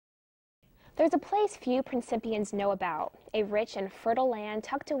There's a place few Principians know about, a rich and fertile land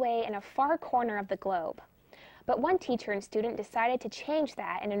tucked away in a far corner of the globe. But one teacher and student decided to change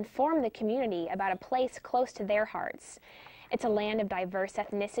that and inform the community about a place close to their hearts. It's a land of diverse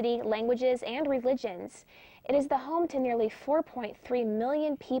ethnicity, languages, and religions. It is the home to nearly 4.3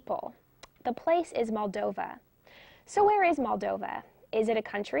 million people. The place is Moldova. So where is Moldova? Is it a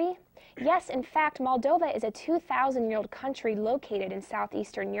country? Yes, in fact, Moldova is a 2,000-year-old country located in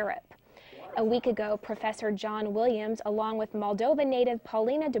southeastern Europe. A week ago, Professor John Williams, along with Moldova native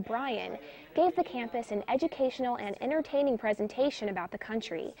Paulina DeBryan, gave the campus an educational and entertaining presentation about the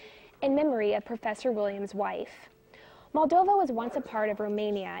country, in memory of Professor Williams' wife. Moldova was once a part of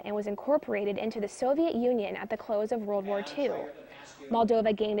Romania and was incorporated into the Soviet Union at the close of World War II.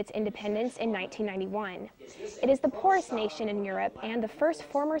 Moldova gained its independence in 1991. It is the poorest nation in Europe and the first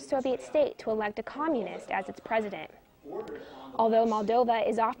former Soviet state to elect a communist as its president. Although Moldova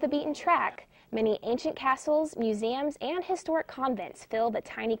is off the beaten track, many ancient castles, museums, and historic convents fill the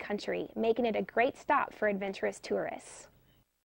tiny country, making it a great stop for adventurous tourists.